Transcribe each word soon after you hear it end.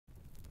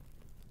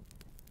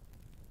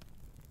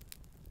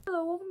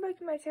Hello, welcome back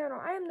to my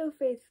channel. I am No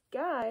Face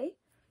Guy,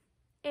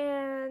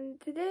 and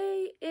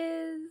today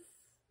is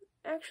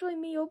actually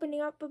me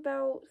opening up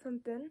about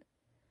something.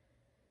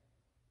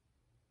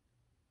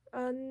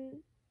 The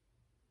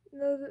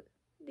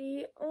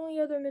only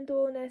other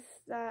mental illness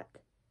that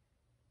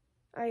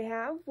I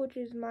have, which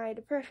is my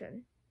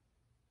depression.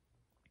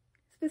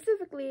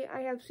 Specifically,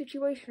 I have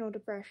situational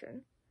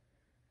depression,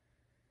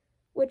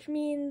 which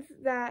means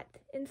that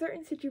in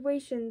certain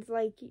situations,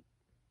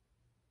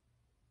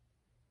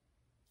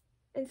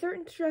 in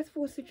certain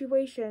stressful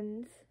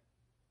situations,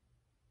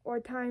 or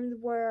times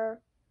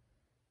where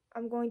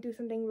I'm going through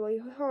something really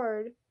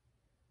hard,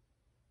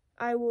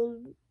 I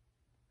will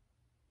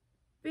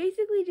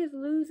basically just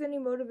lose any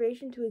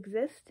motivation to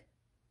exist,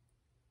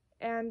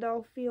 and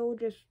I'll feel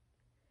just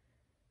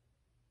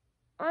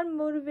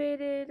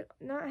unmotivated,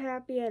 not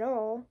happy at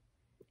all,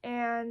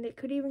 and it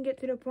could even get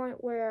to the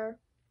point where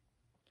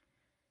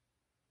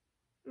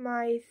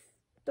my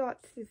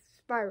thoughts just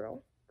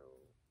spiral.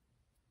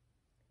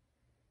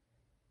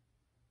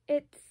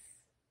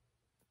 It's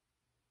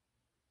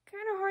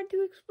kind of hard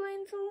to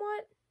explain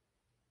somewhat,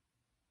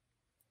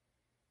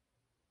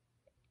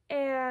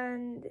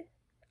 and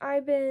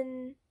I've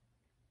been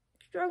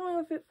struggling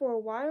with it for a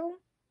while,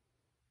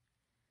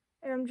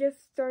 and I'm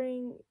just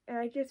starting, and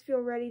I just feel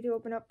ready to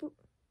open up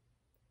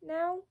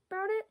now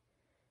about it,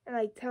 and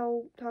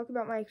talk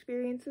about my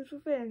experiences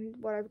with it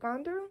and what I've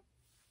gone through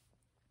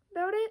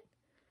about it.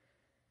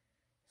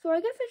 So I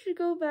guess I should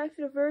go back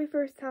to the very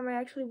first time I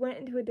actually went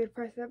into a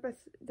depressive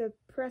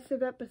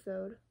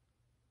episode.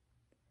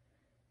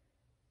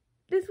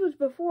 This was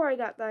before I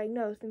got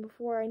diagnosed and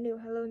before I knew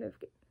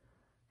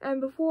and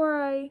before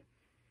I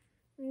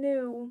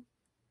knew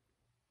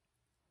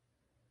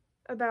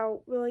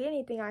about really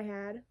anything I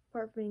had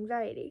apart from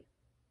anxiety.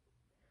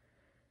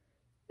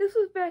 This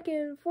was back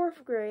in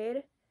 4th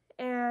grade,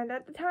 and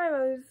at the time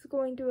I was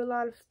going through a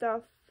lot of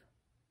stuff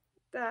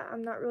that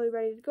I'm not really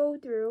ready to go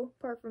through,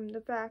 apart from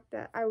the fact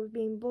that I was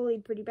being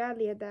bullied pretty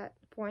badly at that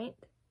point.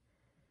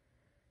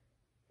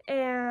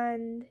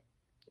 And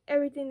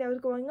everything that was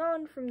going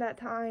on from that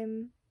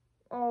time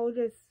all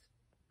just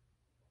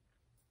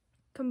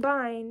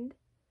combined,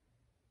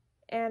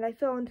 and I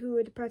fell into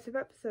a depressive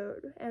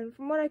episode. And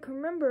from what I can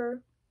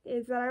remember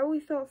is that I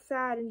always felt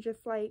sad and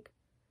just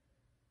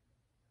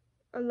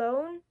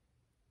alone.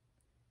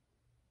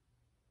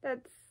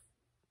 That's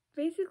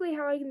basically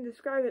how I can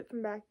describe it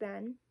from back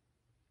then.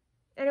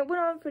 And it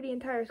went on for the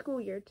entire school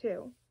year,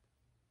 too.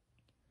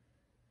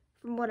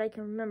 From what I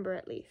can remember,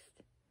 at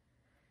least.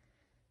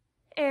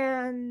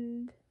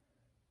 And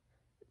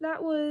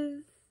that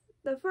was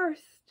the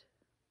first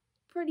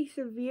pretty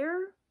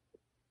severe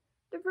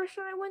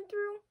depression I went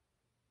through.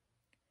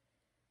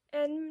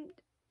 And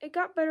it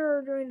got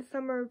better during the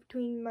summer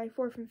between my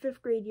 4th and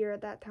 5th grade year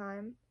at that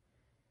time.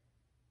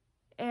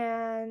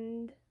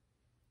 And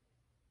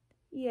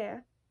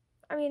yeah.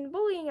 I mean,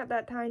 bullying at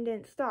that time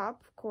didn't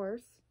stop, of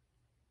course.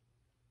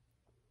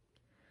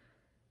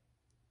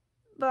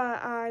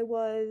 But I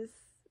was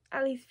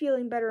at least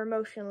feeling better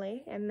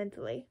emotionally and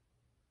mentally.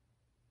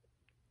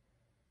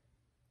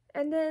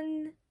 And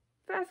then,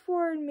 fast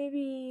forward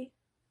maybe a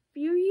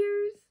few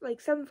years,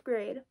 like 7th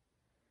grade.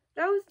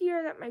 That was the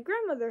year that my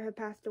grandmother had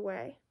passed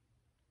away.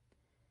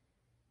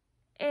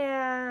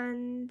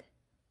 And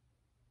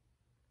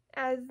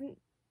as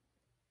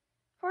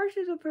harsh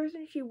as a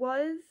person she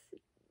was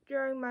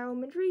during my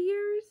elementary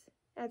years,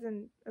 as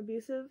an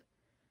abusive,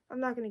 I'm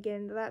not going to get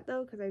into that,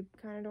 though, because I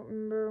kind of don't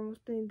remember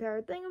almost the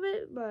entire thing of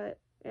it, but,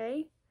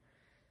 hey.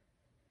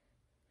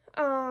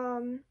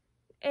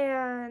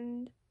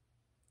 And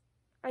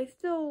I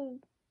still,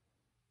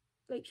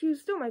 she was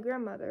still my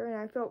grandmother, and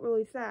I felt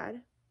really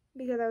sad,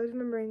 because I was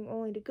remembering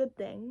only the good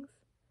things.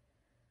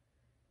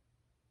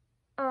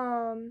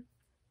 And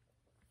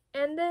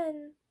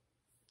then,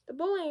 the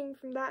bullying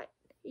from that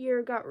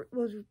year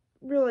was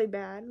really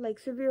bad,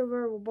 severe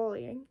verbal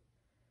bullying.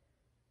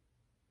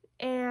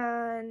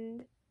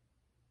 And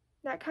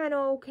that kind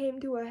of came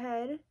to a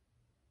head,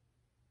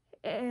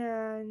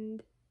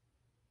 and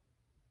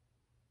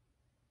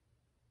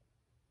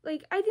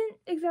I didn't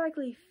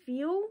exactly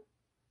feel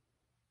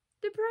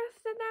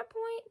depressed at that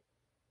point.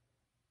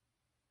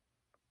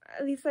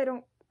 At least I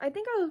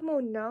think I was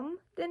more numb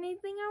than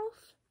anything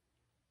else.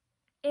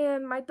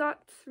 And my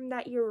thoughts from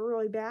that year were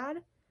really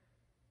bad.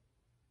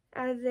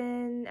 As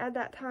in, at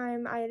that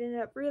time, I had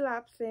ended up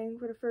relapsing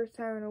for the first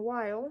time in a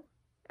while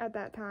at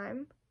that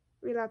time.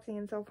 Relapsing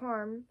in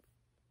self-harm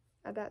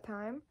at that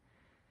time.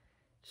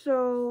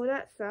 So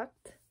that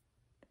sucked.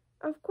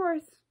 Of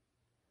course.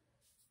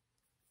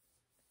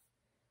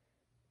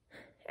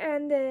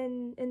 And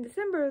then in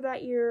December of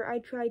that year, I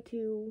tried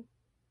to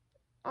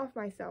off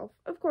myself.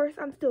 Of course,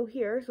 I'm still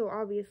here, so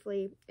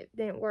obviously it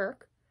didn't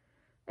work.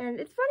 And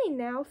it's funny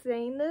now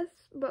saying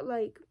this, but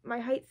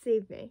my height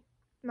saved me.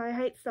 My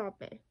height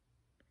stopped me.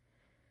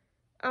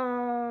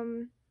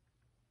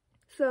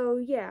 So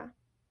yeah.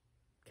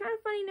 Kind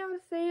of funny now to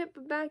say it,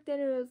 but back then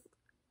it was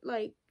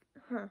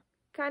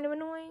kind of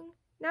annoying.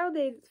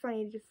 Nowadays it's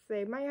funny to just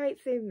say, my height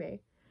saved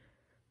me.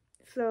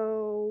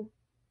 So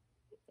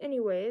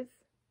anyways,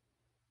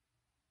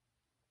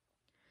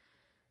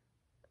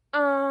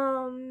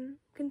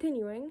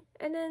 continuing,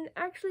 and then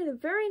actually the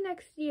very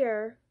next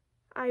year,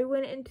 I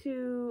went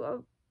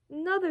into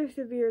another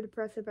severe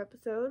depressive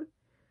episode,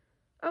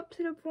 up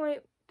to the point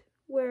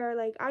where,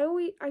 like, I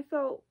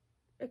felt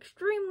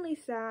extremely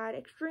sad,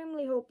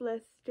 extremely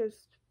hopeless,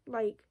 just,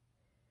 like,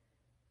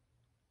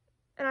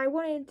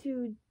 and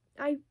to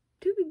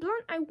be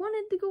blunt, I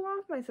wanted to go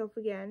off myself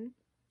again,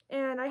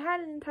 and I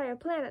had an entire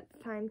plan at the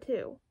time,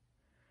 too.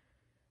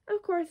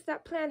 Of course,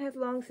 that plan has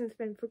long since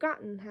been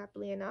forgotten,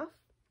 happily enough,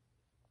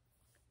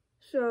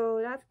 so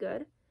that's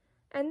good.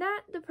 And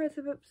that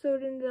depressive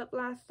episode ended up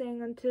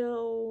lasting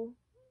until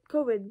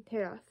COVID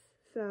hit us,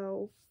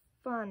 so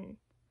fun.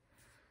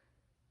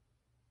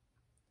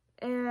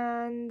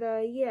 And,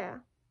 yeah.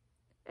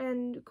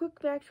 And quick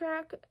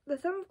backtrack, the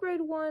 7th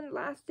grade one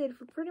lasted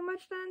for pretty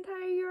much the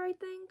entire year, I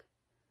think.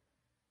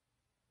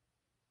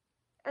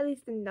 At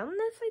least the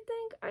numbness, I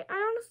think. I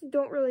honestly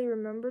don't really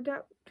remember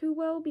that too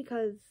well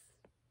because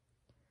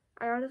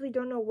I honestly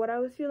don't know what I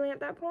was feeling at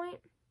that point.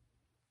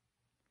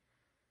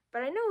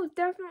 But I know it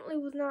definitely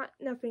was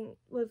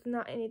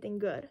not anything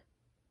good.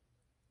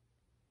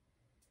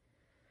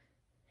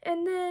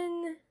 And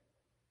then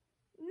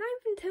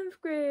 9th and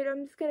 10th grade,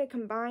 I'm just going to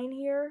combine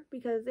here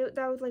because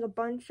that was like a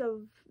bunch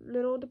of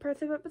little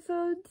depressive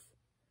episodes.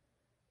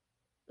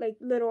 Like,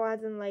 little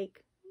as in,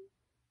 like,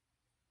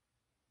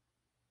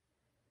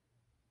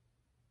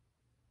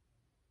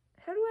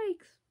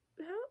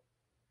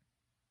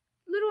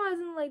 little as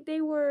in, like,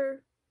 they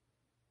were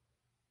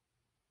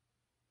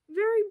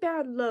very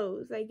bad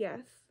lows, I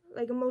guess.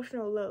 Like,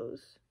 emotional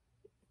lows.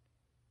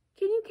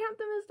 Can you count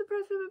them as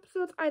depressive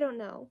episodes? I don't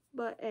know,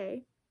 but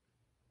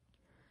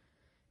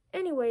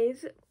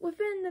anyways,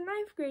 within the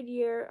 9th grade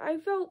year, I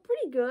felt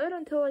pretty good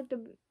until, like,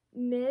 the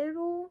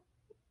middle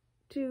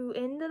to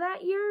end of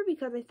that year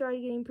because I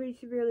started getting pretty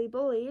severely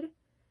bullied.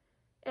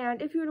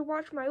 And if you were to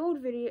watch my old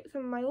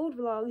some of my old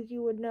vlogs,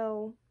 you would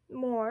know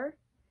more.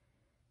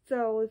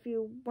 So if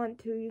you want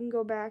to, you can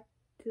go back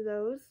to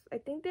those. I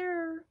think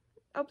they're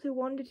up to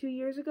 1 to 2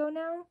 years ago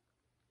now.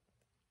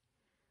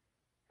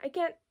 I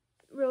can't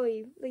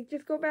really, like,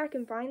 just go back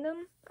and find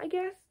them, I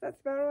guess. That's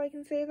about all I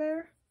can say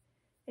there.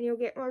 And you'll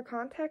get more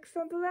context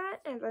onto that,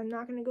 and I'm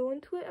not going to go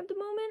into it at the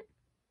moment.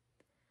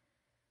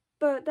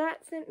 But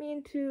that sent me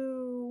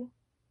into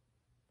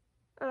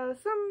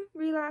some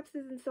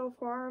relapses in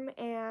self-harm,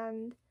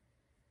 and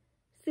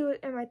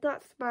my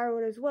thoughts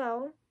spiraled as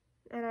well.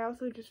 And I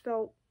also just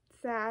felt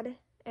sad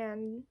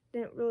and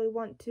didn't really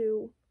want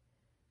to.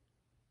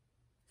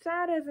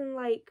 Sad as in,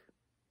 like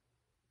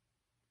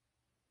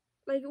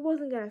it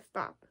wasn't gonna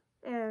stop.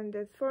 And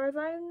as far as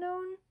I've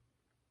known,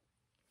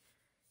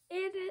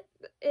 it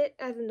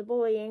as in the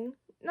bullying,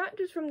 not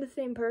just from the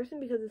same person,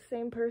 because the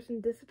same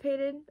person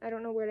dissipated. I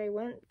don't know where they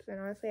went, and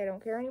honestly I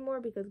don't care anymore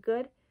because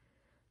good.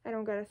 I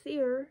don't gotta see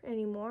her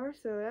anymore,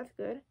 so that's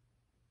good.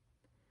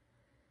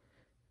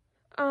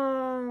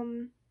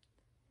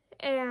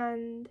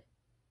 And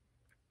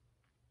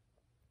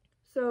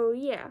so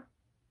yeah.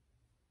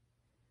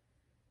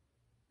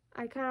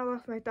 I kind of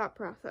lost my thought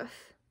process.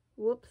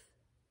 Whoops.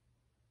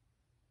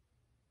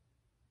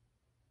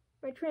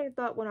 My train of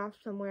thought went off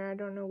somewhere. I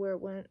don't know where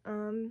it went.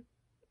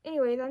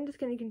 Anyways, I'm just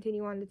going to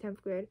continue on to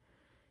 10th grade.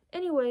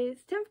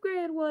 Anyways, 10th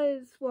grade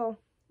was, well,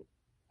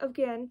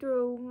 again,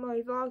 through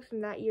my vlogs from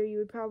that year, you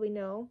would probably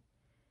know.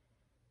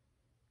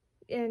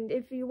 And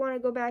if you want to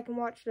go back and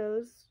watch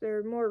those,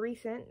 they're more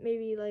recent,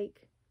 maybe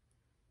like,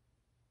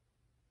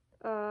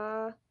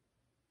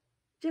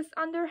 just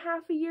under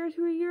half a year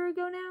to a year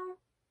ago now.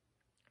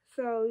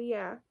 So,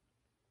 yeah.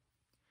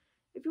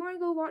 If you want to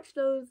go watch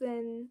those,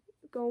 then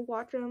go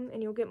watch them,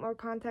 and you'll get more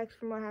context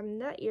from what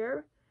happened that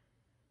year.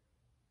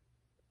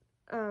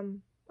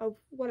 Of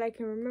what I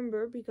can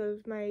remember, because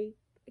I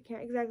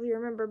can't exactly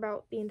remember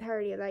about the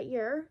entirety of that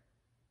year.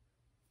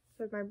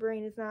 So my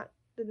brain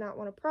did not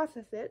want to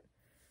process it.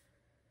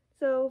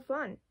 So,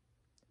 fun.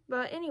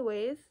 But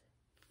anyways,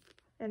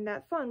 and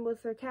that fun was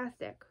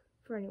sarcastic,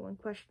 for anyone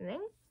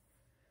questioning.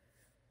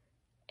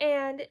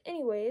 And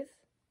anyways,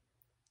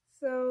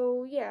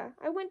 so yeah,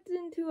 I went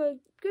into a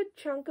good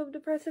chunk of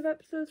depressive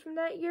episodes from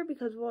that year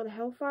because of all the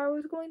hellfire I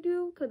was going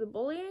through because of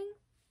bullying.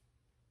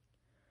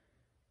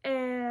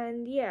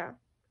 And yeah,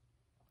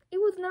 it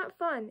was not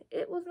fun.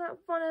 It was not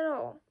fun at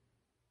all.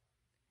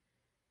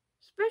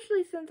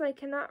 Especially since I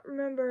cannot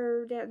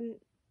remember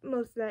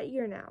most of that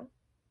year now.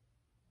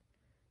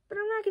 But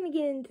I'm not going to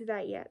get into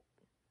that yet.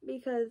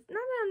 Because, not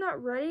that I'm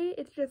not ready,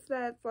 it's just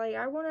that it's like,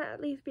 I want to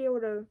at least be able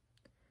to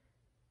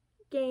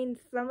gain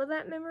some of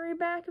that memory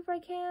back if I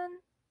can.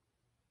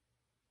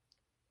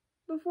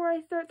 Before I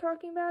start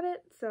talking about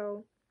it,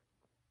 so.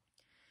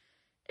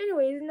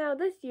 Anyways, now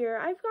this year,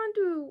 I've gone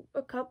through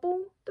a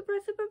couple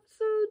depressive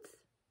episodes,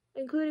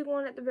 including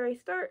one at the very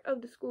start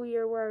of the school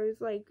year where I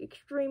was, like,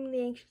 extremely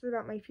anxious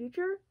about my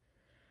future.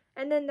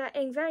 And then that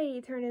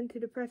anxiety turned into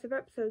depressive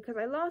episode because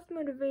I lost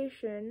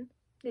motivation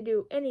to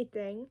do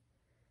anything.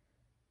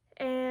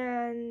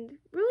 And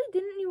really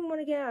didn't even want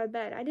to get out of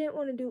bed. I didn't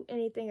want to do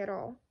anything at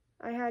all.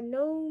 I had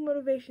no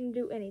motivation to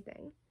do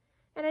anything.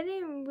 And I didn't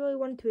even really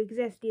want to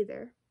exist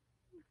either.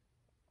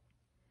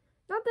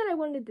 Not that I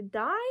wanted to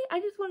die, I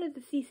just wanted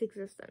to cease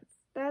existence.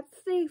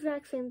 That's the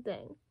exact same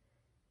thing.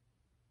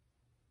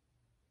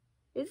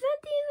 Is that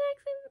the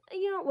exact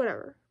same? You know,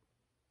 whatever.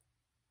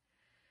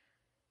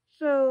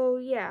 So,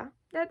 yeah.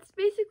 That's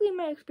basically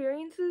my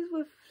experiences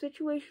with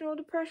situational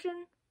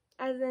depression.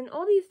 As in,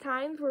 all these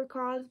times were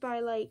caused by,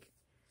 like,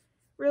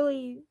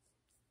 really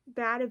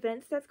bad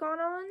events that's gone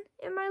on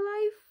in my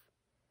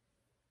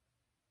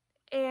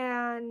life.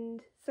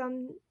 And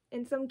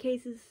in some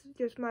cases,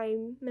 just my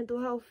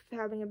mental health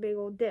having a big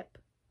old dip.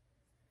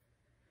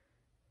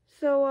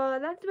 So,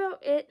 that's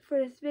about it for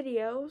this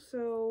video.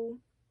 So,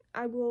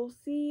 I will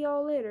see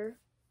y'all later.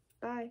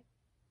 Bye.